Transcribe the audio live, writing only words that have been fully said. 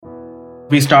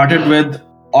We started with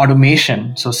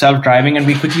automation, so self-driving, and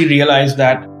we quickly realized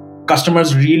that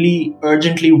customers really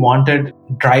urgently wanted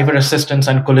driver assistance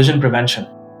and collision prevention.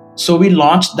 So we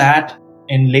launched that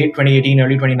in late 2018,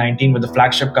 early 2019 with the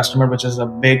flagship customer, which is a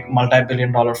big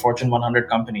multi-billion dollar Fortune 100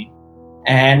 company.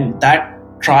 And that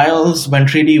trials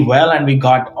went really well, and we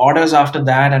got orders after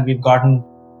that, and we've gotten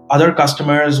other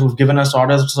customers who've given us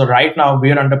orders. So right now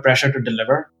we're under pressure to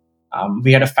deliver.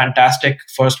 We had a fantastic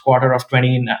first quarter of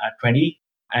 2020,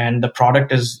 and the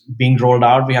product is being rolled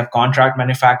out. We have contract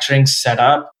manufacturing set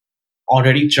up,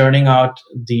 already churning out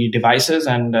the devices,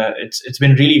 and it's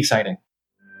been really exciting.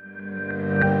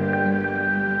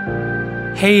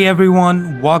 Hey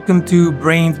everyone, welcome to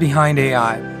Brains Behind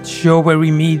AI, a show where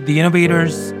we meet the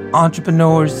innovators,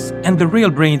 entrepreneurs, and the real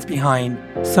brains behind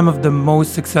some of the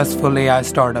most successful AI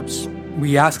startups.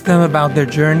 We ask them about their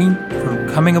journey from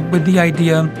coming up with the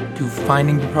idea to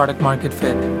finding the product market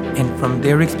fit, and from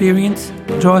their experience,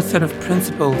 draw a set of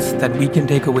principles that we can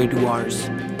take away to ours.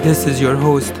 This is your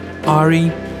host, Ari.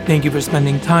 Thank you for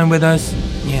spending time with us.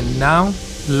 And now,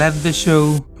 let the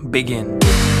show begin.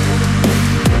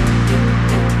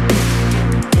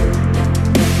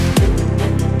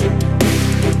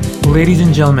 Ladies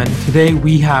and gentlemen, today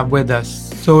we have with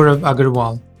us Saurav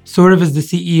Agarwal. Saurav is the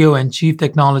CEO and Chief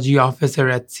Technology Officer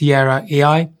at Sierra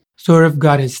AI. Saurav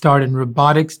got his start in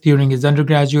robotics during his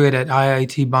undergraduate at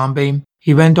IIT Bombay.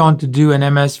 He went on to do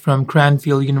an MS from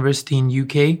Cranfield University in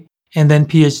UK, and then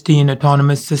PhD in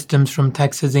autonomous systems from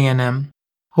Texas A&M.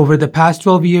 Over the past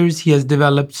 12 years, he has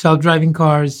developed self-driving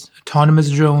cars,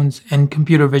 autonomous drones, and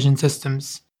computer vision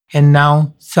systems, and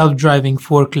now self-driving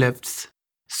forklifts.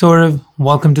 Saurav,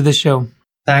 welcome to the show.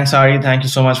 Thanks, Ari. Thank you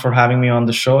so much for having me on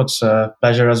the show. It's a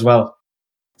pleasure as well.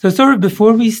 So, Saurav,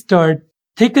 before we start,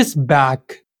 take us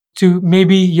back to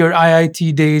maybe your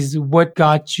IIT days. What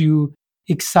got you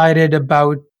excited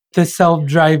about the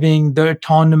self-driving, the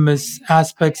autonomous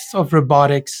aspects of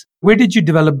robotics? Where did you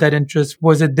develop that interest?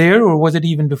 Was it there, or was it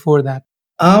even before that?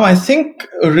 I think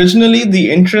originally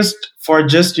the interest for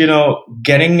just,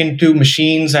 getting into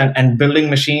machines and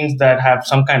building machines that have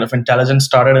some kind of intelligence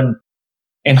started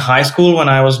in high school when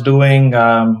I was doing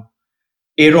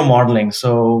aero modeling.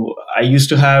 So I used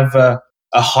to have a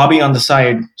hobby on the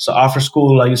side. So after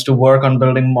school, I used to work on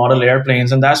building model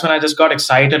airplanes. And that's when I just got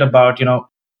excited about,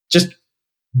 just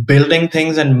building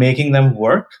things and making them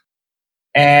work.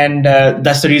 And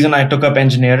that's the reason I took up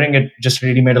engineering. It just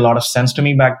really made a lot of sense to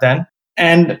me back then.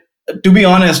 And to be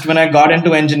honest, when I got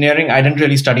into engineering, I didn't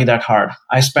really study that hard.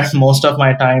 I spent most of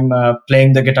my time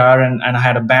playing the guitar, and I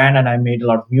had a band, and I made a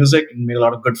lot of music and made a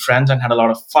lot of good friends and had a lot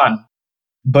of fun.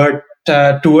 But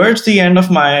towards the end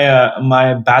of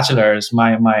my bachelor's,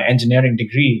 my engineering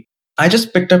degree, I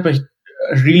just picked up a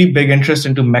really big interest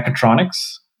into mechatronics.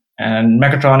 And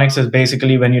mechatronics is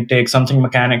basically when you take something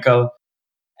mechanical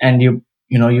and you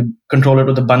control it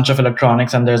with a bunch of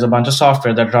electronics, and there's a bunch of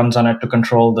software that runs on it to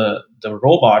control the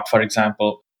robot, for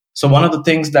example. So one of the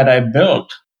things that I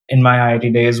built in my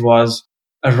IIT days was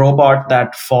a robot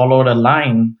that followed a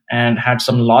line and had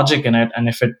some logic in it. And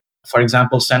if it, for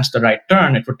example, sensed the right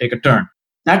turn, it would take a turn.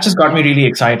 That just got me really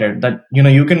excited that,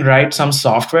 you can write some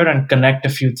software and connect a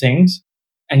few things,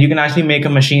 and you can actually make a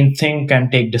machine think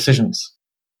and take decisions.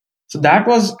 So that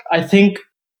was, I think,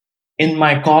 in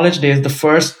my college days, the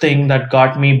first thing that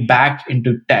got me back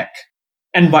into tech.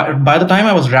 And by the time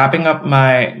I was wrapping up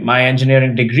my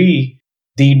engineering degree,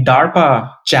 the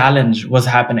DARPA challenge was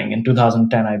happening in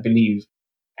 2010, I believe.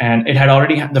 And it had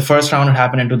already, the first round had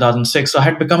happened in 2006. So I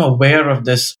had become aware of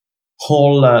this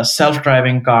whole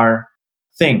self-driving car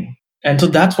thing. And so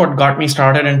that's what got me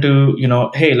started into,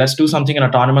 hey, let's do something in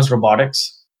autonomous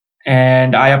robotics.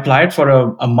 And I applied for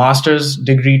a master's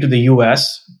degree to the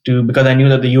US because I knew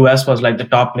that the US was like the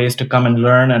top place to come and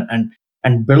learn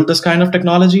and build this kind of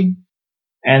technology.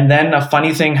 And then a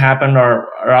funny thing happened, or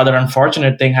rather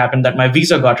unfortunate thing happened, that my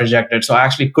visa got rejected. So I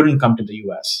actually couldn't come to the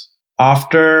US.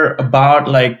 After about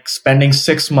spending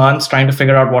 6 months trying to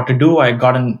figure out what to do, I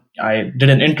did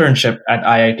an internship at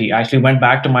IIT. I actually went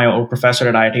back to my old professor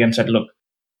at IIT and said, look,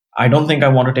 I don't think I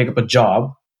want to take up a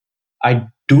job. I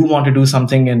do want to do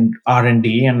something in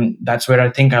R&D, and that's where I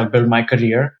think I'll build my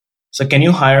career. So can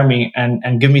you hire me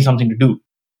and give me something to do?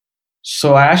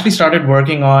 So I actually started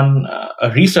working on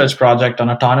a research project on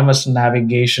autonomous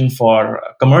navigation for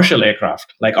commercial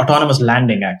aircraft, like autonomous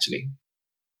landing, actually.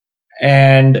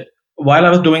 And while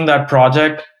I was doing that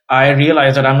project, I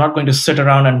realized that I'm not going to sit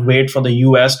around and wait for the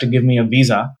US to give me a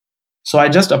visa. So I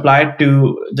just applied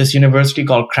to this university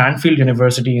called Cranfield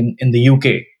University in the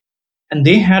UK. And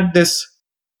they had this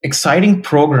exciting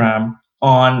program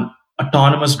on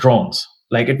autonomous drones.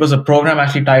 Like, it was a program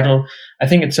actually titled I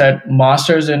think it said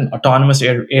Masters in Autonomous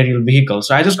Aerial Vehicles.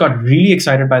 So I just got really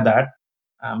excited by that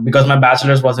because my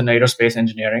bachelor's was in aerospace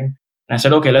engineering. And I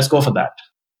said, okay, let's go for that.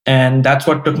 And that's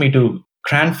what took me to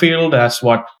Cranfield. That's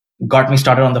what got me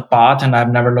started on the path. And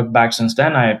I've never looked back since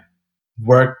then. I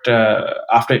worked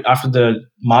after the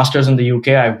Masters in the UK.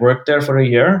 I worked there for a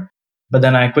year. But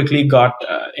then I quickly got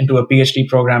into a PhD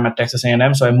program at Texas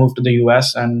A&M. So I moved to the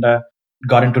US and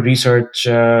got into research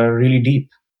really deep.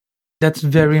 That's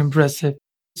very impressive.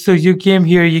 So you came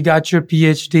here, you got your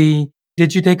PhD.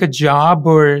 Did you take a job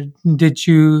or did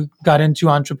you got into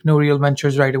entrepreneurial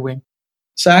ventures right away?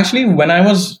 So actually, when I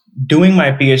was doing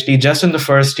my PhD, just in the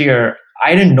first year,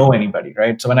 I didn't know anybody,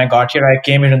 right? So when I got here, I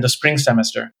came here in the spring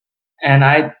semester and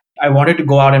I wanted to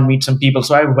go out and meet some people.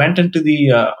 So I went into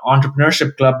the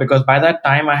entrepreneurship club because by that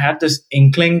time I had this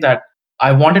inkling that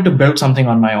I wanted to build something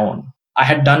on my own. I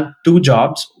had done 2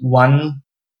 jobs, one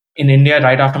in India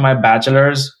right after my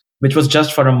bachelor's, which was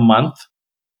just for a month.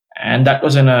 And that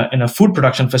was in a food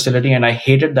production facility. And I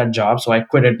hated that job. So I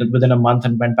quit it within a month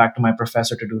and went back to my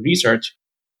professor to do research.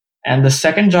 And the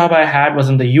second job I had was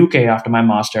in the UK after my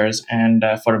master's and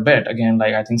for a bit, again,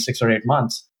 like I think 6 or 8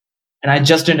 months. And I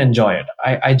just didn't enjoy it.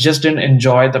 I just didn't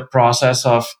enjoy the process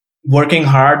of working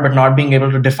hard, but not being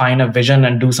able to define a vision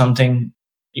and do something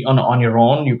on your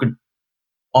own.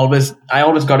 I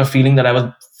always got a feeling that I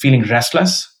was feeling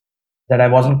restless, that I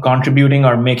wasn't contributing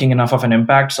or making enough of an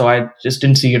impact. So I just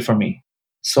didn't see it for me.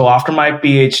 So after my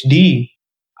PhD,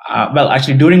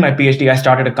 during my PhD, I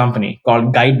started a company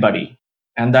called GuideBuddy.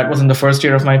 And that was in the first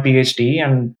year of my PhD.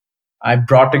 And I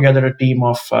brought together a team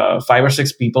of 5 or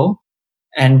 6 people.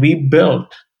 And we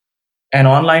built an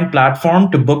online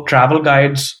platform to book travel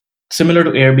guides similar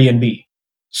to Airbnb.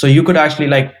 So you could actually,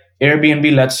 like,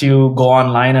 Airbnb lets you go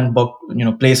online and book,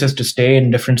 places to stay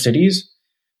in different cities.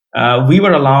 We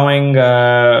were allowing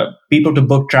people to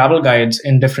book travel guides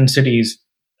in different cities,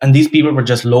 and these people were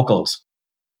just locals.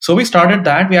 So we started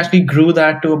that. We actually grew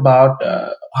that to about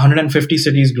 150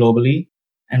 cities globally,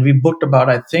 and we booked about,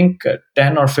 I think,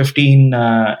 10 or 15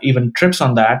 even trips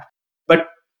on that. But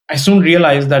I soon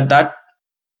realized that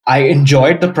I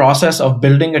enjoyed the process of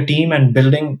building a team and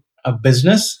building a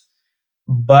business,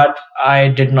 but I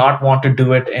did not want to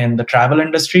do it in the travel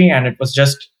industry, and it was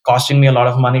just costing me a lot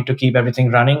of money to keep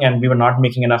everything running, and we were not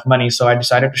making enough money. So I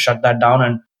decided to shut that down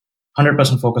and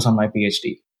 100% focus on my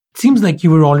PhD. It seems like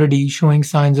you were already showing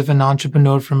signs of an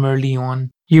entrepreneur from early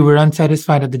on. You were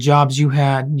unsatisfied at the jobs you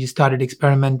had. You started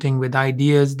experimenting with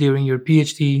ideas during your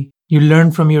PhD. You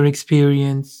learned from your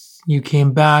experience. You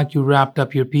came back. You wrapped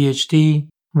up your PhD.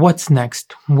 What's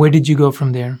next? Where did you go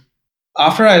from there?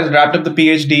 After I wrapped up the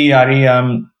PhD, Ari,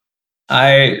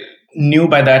 I knew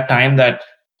by that time that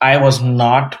I was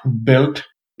not built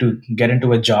to get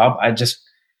into a job. I just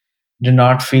did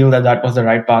not feel that was the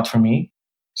right path for me.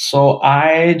 So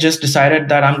I just decided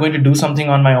that I'm going to do something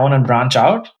on my own and branch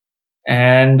out.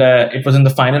 And it was in the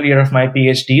final year of my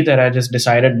PhD that I just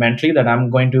decided mentally that I'm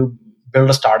going to build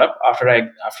a startup after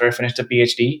I finished the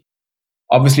PhD.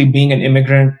 Obviously, being an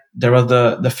immigrant, there was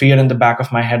the fear in the back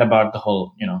of my head about the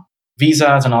whole,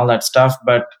 visas and all that stuff.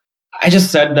 But I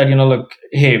just said that, look,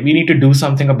 hey, we need to do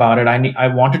something about it. I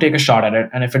want to take a shot at it.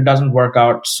 And if it doesn't work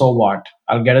out, so what?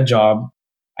 I'll get a job.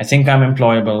 I think I'm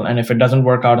employable. And if it doesn't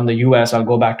work out in the US, I'll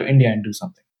go back to India and do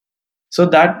something. So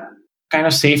that kind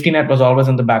of safety net was always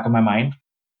in the back of my mind.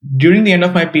 During the end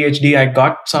of my PhD, I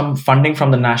got some funding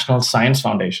from the National Science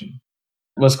Foundation.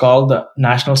 It was called the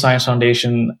National Science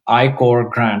Foundation I-Core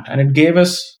grant. And it gave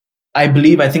us, I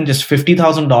think just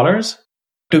 $50,000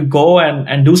 to go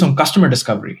and do some customer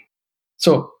discovery.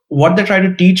 So what they try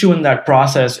to teach you in that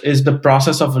process is the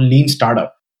process of a lean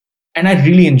startup. And I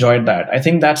really enjoyed that. I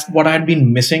think that's what I had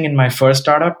been missing in my first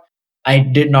startup. I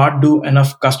did not do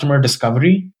enough customer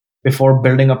discovery before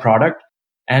building a product.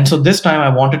 And so this time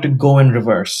I wanted to go in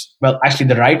reverse. Well, actually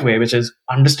the right way, which is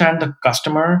understand the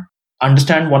customer,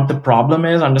 understand what the problem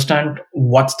is, understand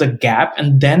what's the gap,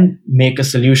 and then make a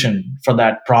solution for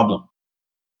that problem.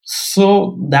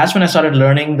 So that's when I started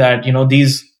learning that,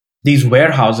 these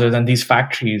warehouses and these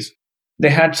factories, they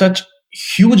had such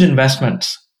huge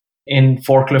investments in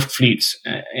forklift fleets,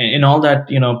 in all that,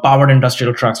 powered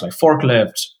industrial trucks like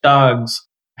forklifts, tugs,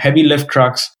 heavy lift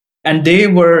trucks. And they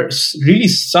were really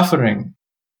suffering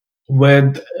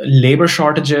with labor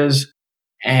shortages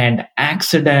and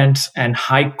accidents and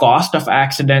high cost of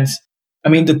accidents. I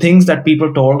mean, the things that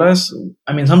people told us,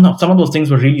 some of those things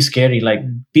were really scary. Like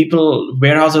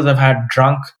warehouses have had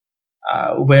drunk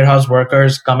warehouse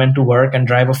workers come into work and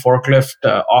drive a forklift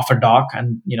off a dock.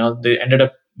 And, they ended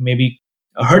up maybe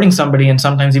hurting somebody and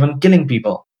sometimes even killing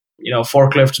people.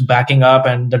 forklifts backing up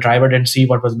and the driver didn't see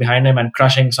what was behind him and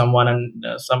crushing someone, and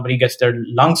somebody gets their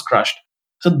lungs crushed.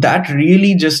 So that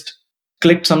really just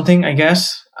clicked something, I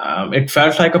guess. It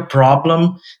felt like a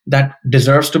problem that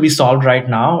deserves to be solved right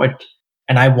now.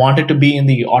 And I wanted to be in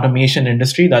the automation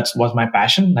industry. That was my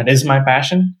passion. That is my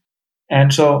passion.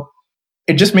 And so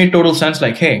it just made total sense.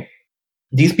 Like, hey,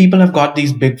 these people have got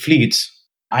these big fleets.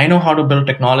 I know how to build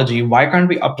technology. Why can't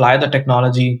we apply the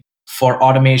technology for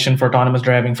automation, for autonomous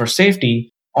driving, for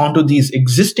safety onto these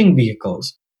existing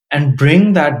vehicles and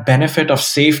bring that benefit of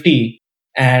safety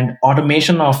and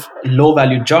automation of low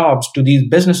value jobs to these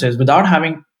businesses without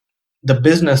having the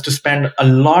business to spend a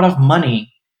lot of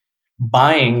money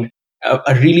buying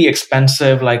a really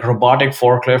expensive like robotic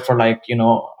forklift for like, $500,000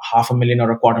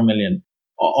 or $250,000,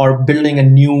 or building a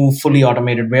new fully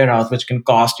automated warehouse, which can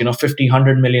cost, 50,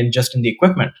 100 million just in the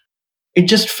equipment. It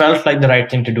just felt like the right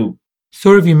thing to do.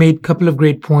 Saurav, you made a couple of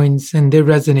great points and they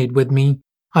resonate with me.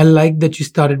 I like that you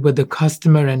started with the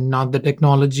customer and not the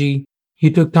technology.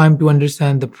 You took time to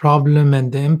understand the problem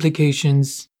and the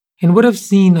implications. And what I've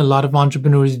seen a lot of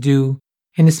entrepreneurs do,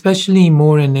 and especially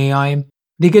more in AI,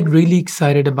 they get really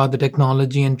excited about the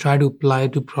technology and try to apply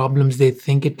it to problems they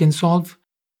think it can solve.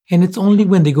 And it's only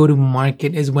when they go to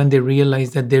market is when they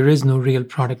realize that there is no real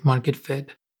product market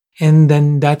fit. And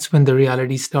then that's when the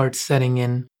reality starts setting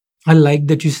in. I like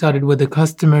that you started with the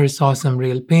customer, saw some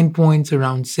real pain points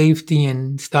around safety,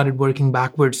 and started working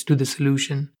backwards to the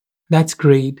solution. That's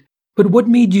great. But what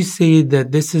made you say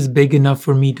that this is big enough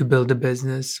for me to build a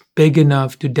business, big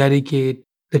enough to dedicate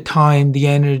the time, the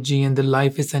energy, and the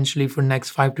life essentially for next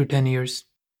 5 to 10 years?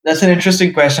 That's an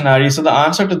interesting question, Ari. So the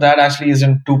answer to that actually is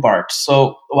in two parts.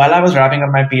 So while I was wrapping up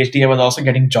my PhD, I was also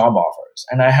getting job offers.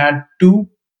 And I had two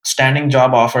standing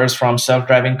job offers from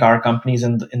self-driving car companies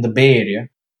in the Bay Area.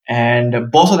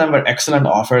 And both of them were excellent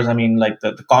offers. I mean, like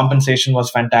the compensation was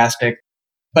fantastic.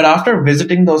 But after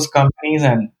visiting those companies,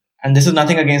 and this is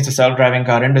nothing against the self-driving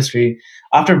car industry,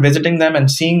 after visiting them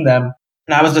and seeing them,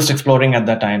 and I was just exploring at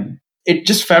that time, it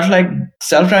just felt like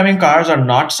self-driving cars are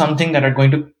not something that are going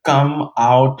to come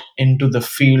out into the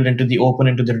field, into the open,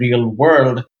 into the real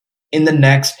world in the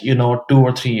next, 2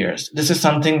 or 3 years. This is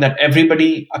something that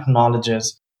everybody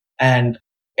acknowledges, and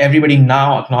everybody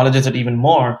now acknowledges it even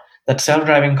more, that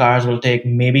self-driving cars will take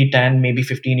maybe 10, maybe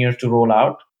 15 years to roll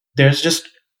out. There's just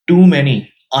too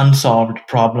many unsolved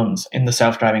problems in the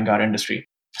self-driving car industry.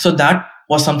 So that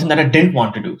was something that I didn't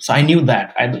want to do. So I knew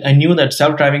that. I knew that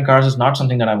self-driving cars is not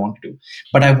something that I want to do,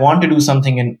 but I want to do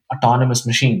something in autonomous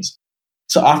machines.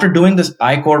 So after doing this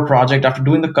iCore project, after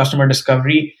doing the customer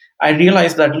discovery, I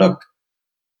realized that, look,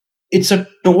 it's a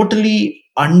totally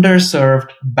underserved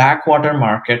backwater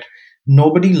market.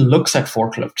 Nobody looks at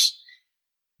forklifts.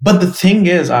 But the thing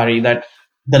is, Ari, that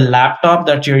the laptop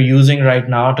that you're using right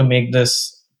now to make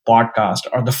this podcast,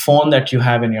 or the phone that you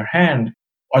have in your hand,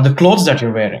 or the clothes that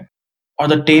you're wearing, or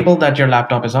the table that your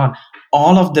laptop is on,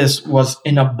 all of this was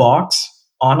in a box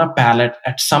on a pallet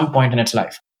at some point in its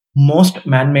life. Most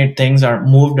man-made things are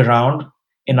moved around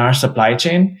in our supply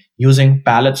chain using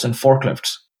pallets and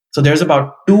forklifts. So there's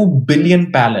about 2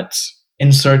 billion pallets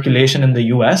in circulation in the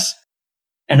US,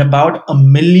 and about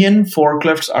 1 million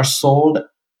forklifts are sold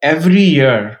every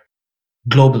year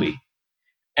globally.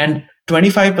 And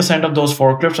 25% of those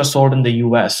forklifts are sold in the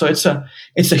US. So it's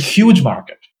a huge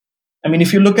market. I mean,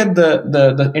 if you look at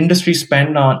the industry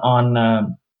spend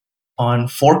on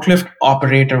forklift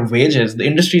operator wages, the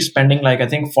industry is spending like, I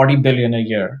think, 40 billion a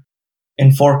year in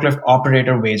forklift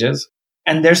operator wages.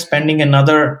 And they're spending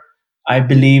another, I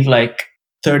believe, like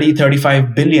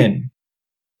 35 billion,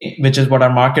 which is what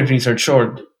our market research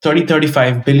showed,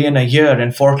 35 billion a year in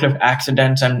forklift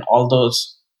accidents and all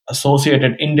those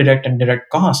associated indirect and direct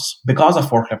costs because of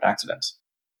forklift accidents.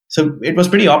 So it was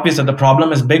pretty obvious that the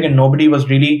problem is big and nobody was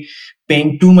really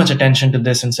paying too much attention to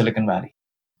this in Silicon Valley.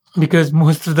 Because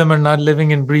most of them are not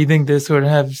living and breathing this or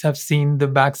have seen the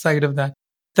backside of that.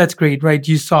 That's great, right?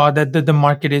 You saw that the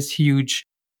market is huge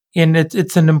and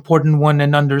it's an important one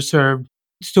and underserved.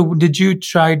 So did you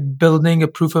try building a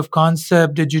proof of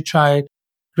concept? Did you try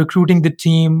recruiting the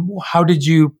team? How did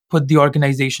you put the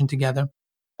organization together?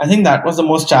 I think that was the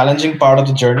most challenging part of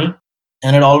the journey.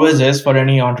 And it always is for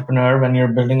any entrepreneur when you're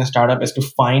building a startup, is to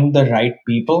find the right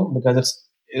people, because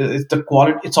it's the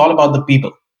quality. It's all about the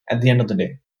people at the end of the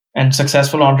day. And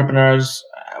successful entrepreneurs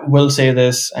will say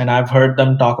this, and I've heard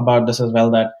them talk about this as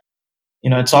well, that,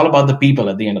 it's all about the people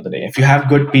at the end of the day. If you have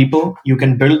good people, you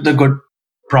can build the good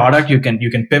product, you can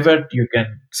pivot, you can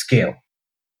scale.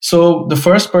 So the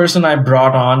first person I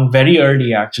brought on very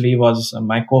early actually was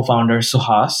my co-founder,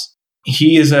 Suhas.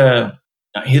 He is a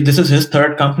This is his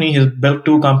third company. He's built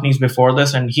two companies before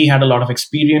this, and he had a lot of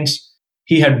experience.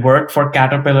 He had worked for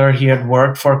Caterpillar. He had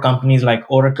worked for companies like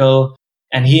Oracle,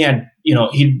 and he had,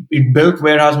 he built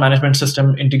warehouse management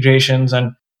system integrations,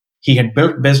 and he had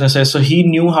built businesses. So he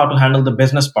knew how to handle the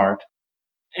business part,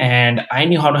 and I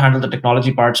knew how to handle the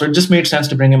technology part. So it just made sense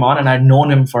to bring him on, and I'd known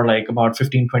him for like about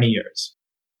 15, 20 years.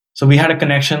 So we had a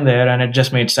connection there, and it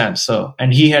just made sense. So,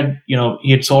 and he had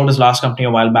sold his last company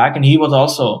a while back, and he was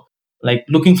also like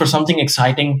looking for something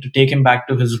exciting to take him back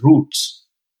to his roots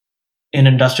in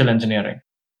industrial engineering.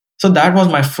 So that was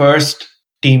my first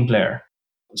team player.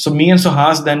 So me and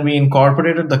Suhas, then we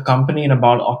incorporated the company in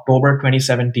about October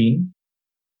 2017.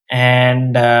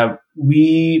 And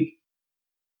we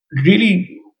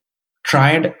really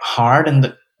tried hard in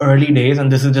the early days,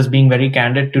 and this is just being very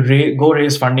candid, to go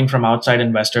raise funding from outside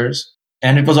investors.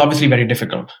 And it was obviously very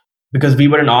difficult because we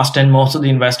were in Austin. Most of the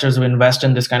investors who invest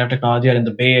in this kind of technology are in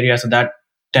the Bay Area. So that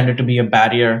tended to be a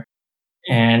barrier.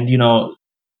 And,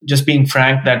 just being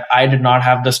frank, that I did not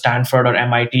have the Stanford or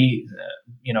MIT,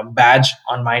 badge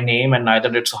on my name, and neither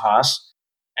did Suhas.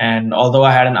 And although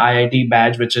I had an IIT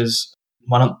badge, which is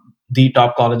one of the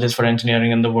top colleges for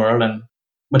engineering in the world,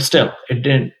 but still, it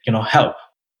didn't, help.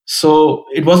 So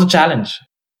it was a challenge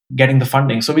getting the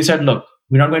funding. So we said, look,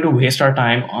 we're not going to waste our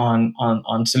time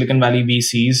on Silicon Valley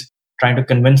VCs trying to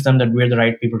convince them that we're the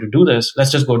right people to do this.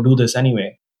 Let's just go do this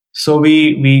anyway. So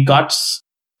we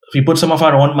put some of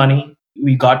our own money.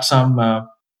 We got some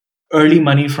early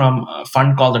money from a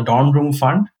fund called the Dorm Room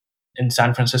Fund in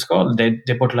San Francisco. They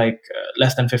put like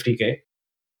less than 50K.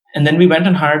 And then we went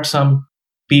and hired some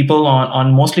people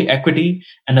on mostly equity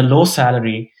and a low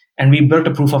salary. And we built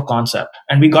a proof of concept.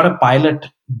 And we got a pilot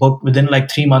booked within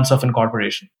like 3 months of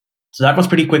incorporation. So that was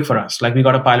pretty quick for us. Like we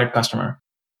got a pilot customer.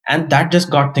 And that just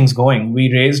got things going.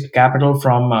 We raised capital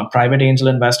from private angel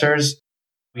investors.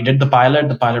 We did the pilot.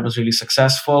 The pilot was really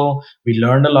successful. We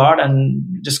learned a lot and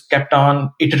just kept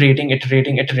on iterating,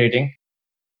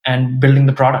 and building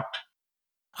the product.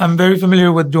 I'm very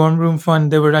familiar with Dorm Room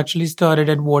Fund. They were actually started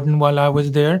at Wharton while I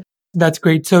was there. That's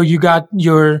great. So you got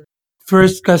your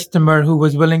first customer who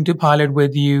was willing to pilot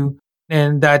with you,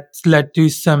 and that led to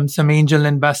some angel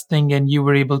investing, and you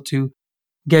were able to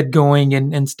get going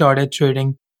and started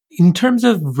trading. In terms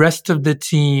of rest of the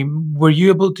team, were you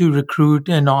able to recruit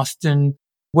in Austin?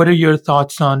 What are your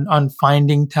thoughts on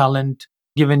finding talent,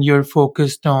 given you're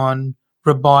focused on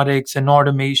robotics and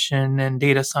automation and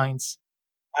data science?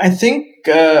 I think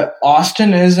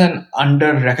Austin is an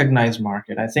under-recognized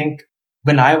market. I think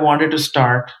when I wanted to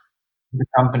start the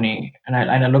company, and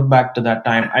I look back to that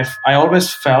time, I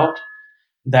always felt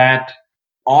that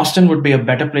Austin would be a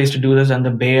better place to do this than the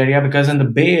Bay Area, because in the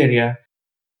Bay Area,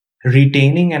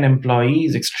 retaining an employee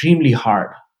is extremely hard.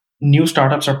 New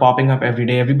startups are popping up every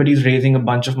day. Everybody's raising a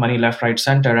bunch of money left, right,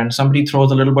 center, and somebody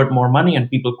throws a little bit more money and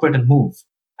people quit and move.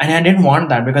 And I didn't want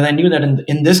that, because I knew that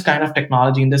in this kind of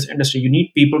technology, in this industry, you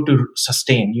need people to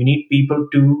sustain. You need people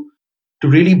to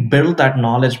really build that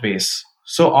knowledge base.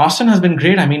 So Austin has been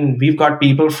great. I mean, we've got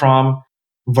people from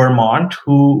Vermont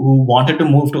who wanted to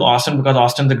move to Austin because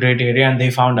Austin's a great area, and they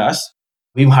found us.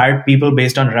 We've hired people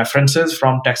based on references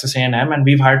from Texas A&M, and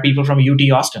we've hired people from UT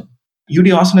Austin. UT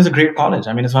Austin is a great college.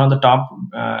 I mean, it's one of the top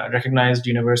recognized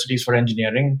universities for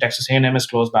engineering. Texas A&M is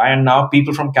close by, and now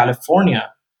people from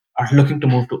California are looking to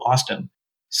move to Austin.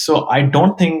 So I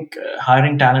don't think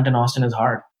hiring talent in Austin is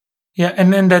hard. Yeah,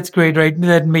 and then that's great, right?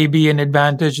 That may be an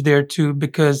advantage there too,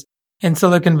 because in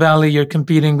Silicon Valley, you're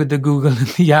competing with the Google and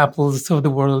the Apples of the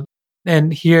world.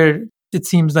 And here, it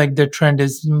seems like the trend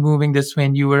is moving this way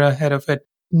and you were ahead of it.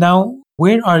 Now,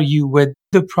 where are you with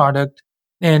the product,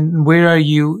 and where are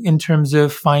you in terms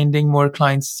of finding more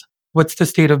clients? What's the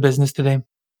state of business today?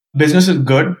 Business is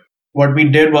good. What we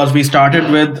did was we started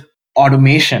with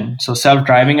automation, so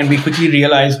self-driving, and we quickly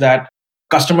realized that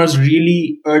customers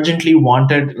really urgently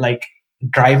wanted like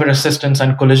driver assistance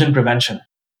and collision prevention.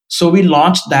 So we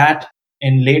launched that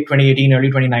in late 2018, early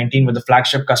 2019 with the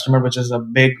flagship customer, which is a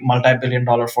big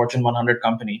multi-billion-dollar Fortune 100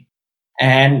 company.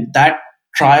 And that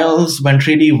trials went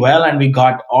really well, and we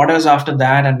got orders after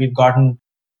that, and we've gotten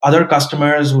other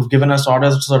customers who've given us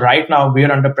orders. So right now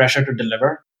we're under pressure to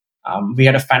deliver. We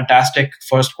had a fantastic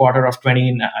first quarter of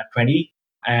 2020,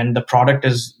 and the product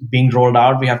is being rolled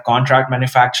out. We have contract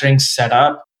manufacturing set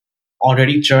up,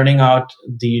 already churning out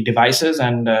the devices,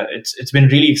 and it's been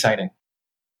really exciting.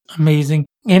 Amazing.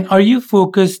 And are you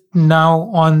focused now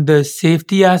on the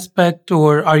safety aspect,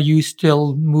 or are you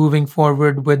still moving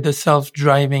forward with the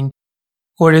self-driving,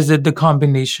 or is it the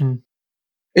combination?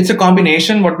 It's a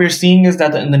combination. What we're seeing is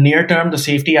that in the near term, the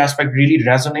safety aspect really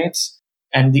resonates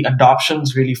and the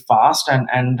adoption's really fast.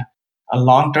 And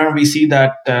Long term, we see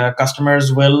that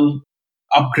customers will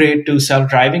upgrade to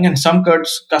self-driving, and some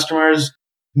customers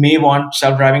may want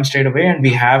self-driving straight away, and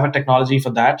we have a technology for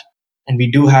that, and we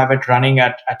do have it running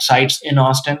at sites in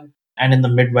Austin and in the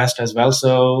Midwest as well.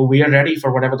 So we are ready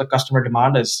for whatever the customer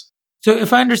demand is. So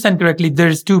if I understand correctly,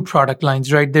 there's two product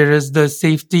lines, right? There is the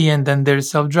safety and then there's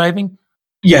self-driving.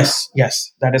 Yes,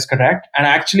 that is correct. And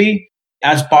actually,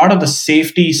 as part of the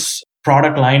safety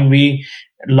product line, we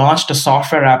launched a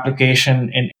software application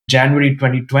in January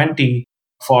 2020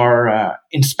 for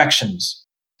inspections.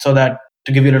 So that,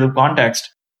 to give you a little context,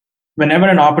 whenever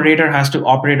an operator has to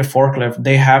operate a forklift,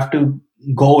 they have to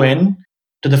go in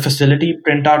to the facility,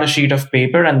 print out a sheet of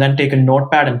paper, and then take a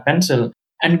notepad and pencil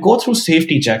and go through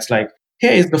safety checks like,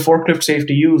 hey, is the forklift safe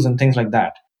to use, and things like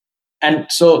that. And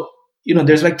so,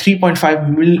 there's like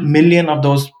 3.5 million of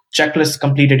those checklists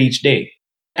completed each day.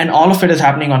 And all of it is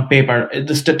happening on paper.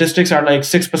 The statistics are like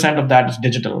 6% of that is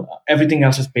digital. Everything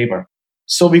else is paper.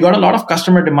 So we got a lot of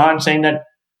customer demand saying that,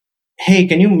 hey,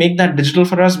 can you make that digital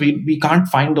for us? We can't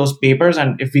find those papers.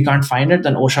 And if we can't find it,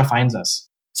 then OSHA finds us.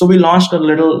 So we launched a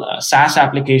little SaaS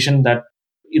application that,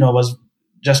 was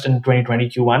just in 2020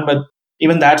 Q1. But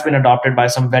even that's been adopted by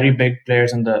some very big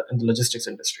players in the logistics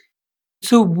industry.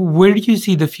 So where do you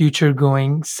see the future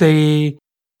going? Say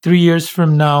 3 years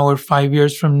from now or 5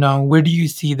 years from now, where do you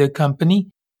see the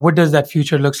company? What does that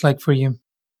future looks like for you?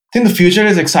 I think the future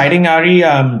is exciting, Ari.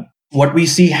 What we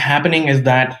see happening is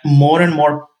that more and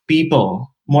more people,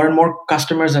 more and more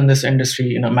customers in this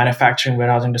industry, manufacturing,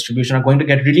 warehousing, distribution, are going to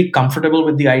get really comfortable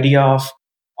with the idea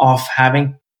of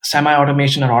having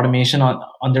semi-automation or automation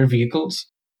on their vehicles.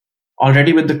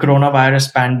 Already with the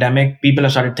coronavirus pandemic, people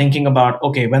have started thinking about,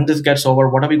 okay, when this gets over,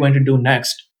 what are we going to do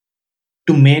next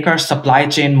to make our supply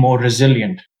chain more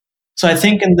resilient? So I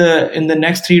think in the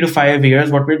next 3 to 5 years,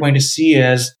 what we're going to see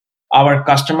is our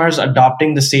customers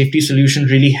adopting the safety solution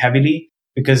really heavily,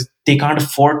 because they can't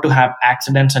afford to have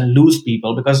accidents and lose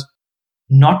people, because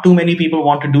not too many people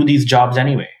want to do these jobs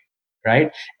anyway,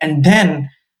 right? And then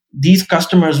these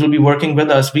customers will be working with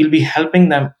us. We'll be helping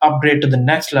them upgrade to the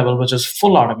next level, which is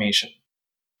full automation,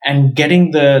 and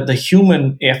getting the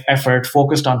human effort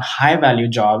focused on high value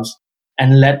jobs,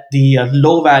 and let the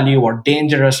low value or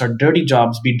dangerous or dirty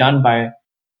jobs be done by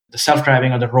the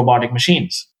self-driving or the robotic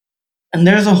machines. And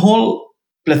there's a whole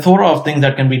plethora of things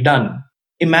that can be done.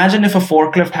 Imagine if a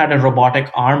forklift had a robotic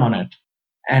arm on it,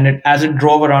 and as it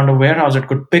drove around a warehouse, it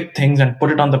could pick things and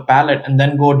put it on the pallet and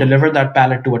then go deliver that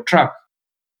pallet to a truck.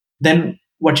 Then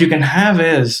what you can have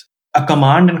is a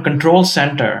command and control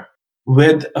center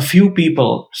with a few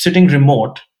people sitting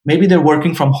remote. Maybe they're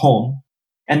working from home,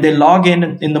 and they log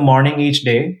in the morning each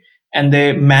day, and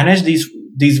they manage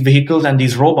these vehicles and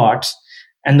these robots.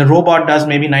 And the robot does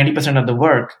maybe 90% of the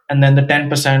work. And then the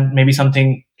 10%, maybe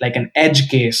something like an edge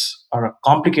case or a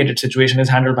complicated situation, is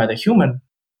handled by the human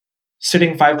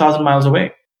sitting 5,000 miles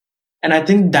away. And I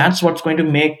think that's what's going to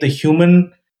make the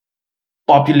human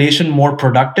population more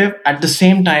productive, at the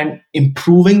same time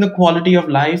improving the quality of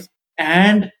life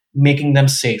and making them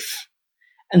safe.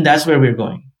 And that's where we're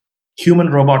going.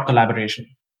 Human-robot collaboration.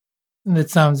 That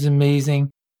sounds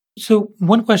amazing. So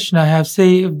one question I have,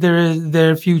 say if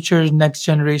there are future next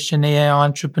generation AI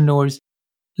entrepreneurs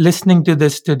listening to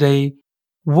this today,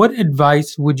 what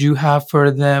advice would you have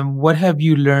for them? What have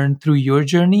you learned through your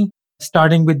journey?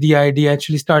 Starting with the idea,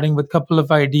 actually starting with a couple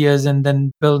of ideas and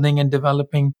then building and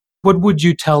developing. What would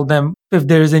you tell them if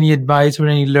there's any advice or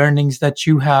any learnings that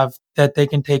you have that they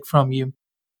can take from you?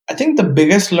 I think the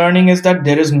biggest learning is that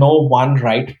there is no one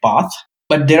right path,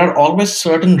 but there are always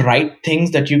certain right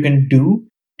things that you can do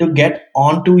to get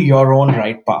onto your own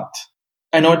right path.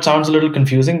 I know it sounds a little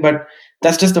confusing, but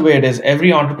that's just the way it is.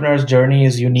 Every entrepreneur's journey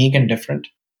is unique and different.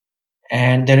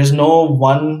 And there is no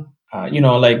one,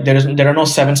 there are no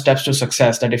 7 steps to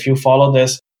success that if you follow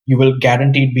this, you will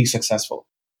guaranteed be successful.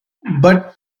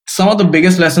 But some of the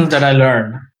biggest lessons that I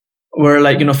learned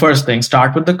were first thing,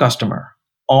 start with the customer.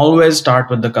 Always start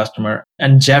with the customer.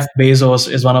 And Jeff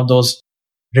Bezos is one of those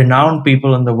renowned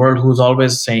people in the world who's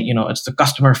always saying, it's the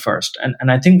customer first. And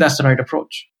I think that's the right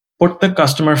approach. Put the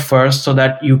customer first so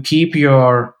that you keep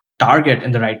your target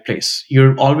in the right place.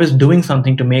 You're always doing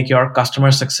something to make your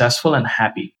customers successful and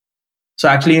happy. So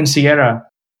actually in Sierra,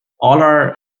 all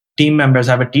our team members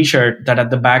have a t-shirt that at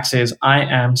the back says, I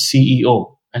am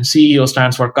CEO. And CEO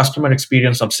stands for Customer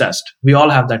Experience Obsessed. We all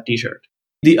have that t-shirt.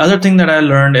 The other thing that I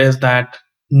learned is that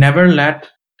never let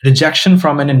rejection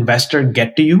from an investor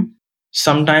get to you.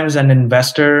 Sometimes an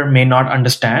investor may not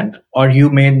understand, or you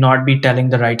may not be telling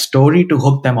the right story to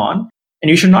hook them on. And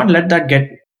you should not let that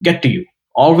get to you.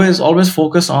 Always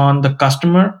focus on the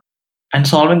customer and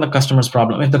solving the customer's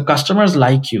problem. If the customers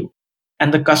like you,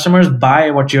 and the customers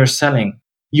buy what you're selling,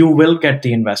 you will get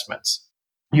the investments.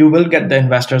 You will get the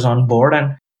investors on board.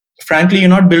 And frankly, you're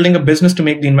not building a business to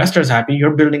make the investors happy.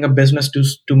 You're building a business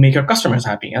to make your customers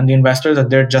happy. And the investors are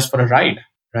there just for a ride,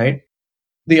 right?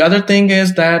 The other thing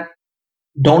is that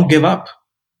don't give up.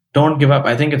 Don't give up.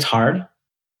 I think it's hard.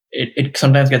 It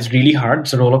sometimes gets really hard.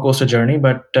 It's a roller coaster journey,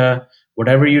 but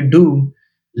whatever you do,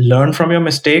 learn from your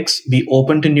mistakes, be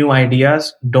open to new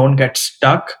ideas. Don't get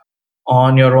stuck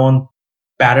on your own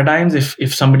paradigms.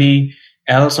 If somebody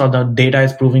else or the data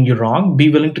is proving you wrong, be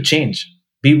willing to change.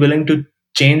 Be willing to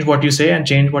change what you say and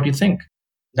change what you think.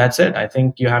 That's it. I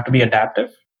think you have to be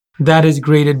adaptive. That is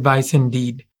great advice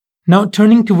indeed. Now,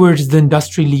 turning towards the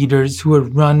industry leaders who are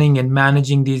running and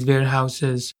managing these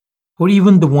warehouses, or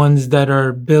even the ones that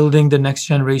are building the next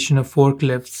generation of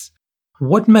forklifts,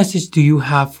 what message do you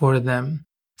have for them?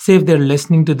 Say if they're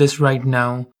listening to this right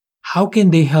now, how can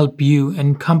they help you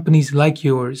and companies like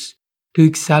yours to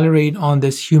accelerate on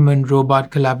this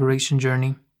human-robot collaboration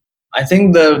journey? I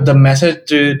think the message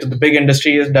to the big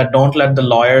industry is that don't let the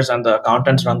lawyers and the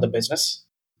accountants run the business.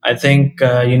 I think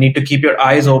you need to keep your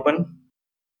eyes open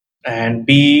and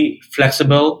be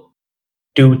flexible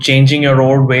to changing your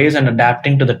old ways and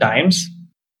adapting to the times.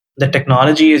 The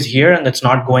technology is here and it's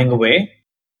not going away.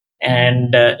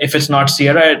 And if it's not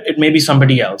Sierra, it may be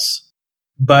somebody else.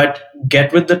 But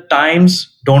get with the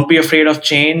times. Don't be afraid of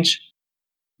change.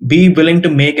 Be willing to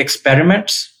make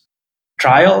experiments,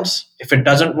 trials. If it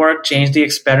doesn't work, change the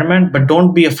experiment, but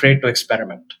don't be afraid to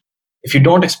experiment. If you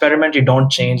don't experiment, you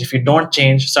don't change. If you don't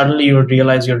change, suddenly you'll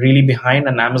realize you're really behind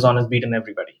and Amazon has beaten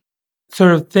everybody.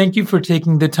 Saurav, thank you for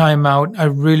taking the time out. I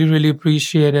really, really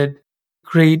appreciate it.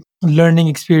 Great learning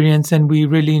experience, and we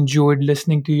really enjoyed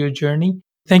listening to your journey.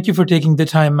 Thank you for taking the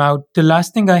time out. The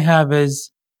last thing I have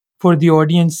is for the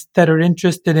audience that are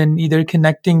interested in either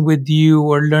connecting with you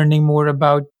or learning more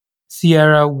about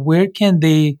Sierra, where can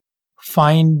they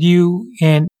find you?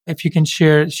 And if you can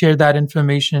share that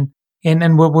information.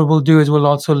 And what we'll do is we'll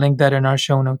also link that in our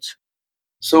show notes.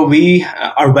 So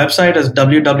our website is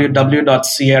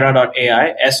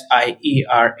www.sierra.ai,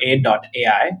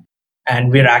 SIERA.ai.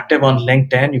 And we're active on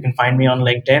LinkedIn. You can find me on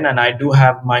LinkedIn. And I do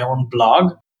have my own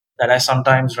blog that I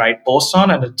sometimes write posts on.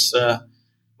 And it's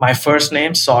my first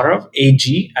name, Saurav,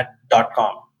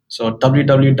 AG.com. So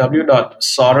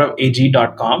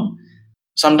www.sauravag.com.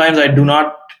 Sometimes I do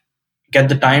not get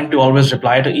the time to always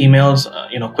reply to emails,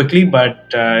 quickly,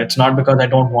 but it's not because I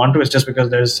don't want to. It's just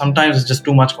because sometimes it's just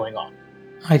too much going on.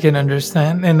 I can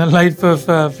understand. In the life of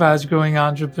a fast-growing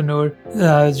entrepreneur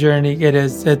journey,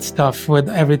 it's tough with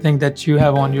everything that you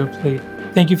have on your plate.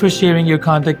 Thank you for sharing your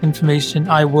contact information.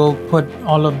 I will put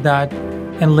all of that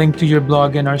and link to your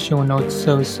blog in our show notes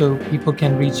so people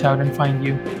can reach out and find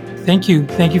you. Thank you.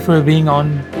 Thank you for being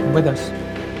on with us.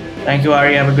 Thank you,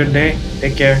 Ari. Have a good day.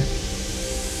 Take care.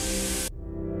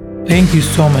 Thank you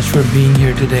so much for being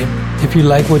here today. If you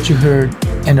like what you heard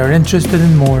and are interested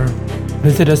in more,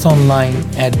 visit us online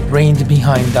at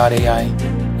brainsbehind.ai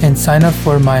and sign up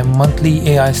for my monthly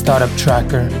AI startup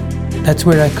tracker. That's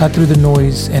where I cut through the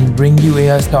noise and bring you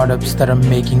AI startups that are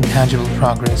making tangible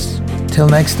progress. Till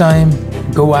next time,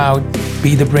 go out,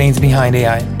 be the brains behind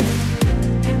AI.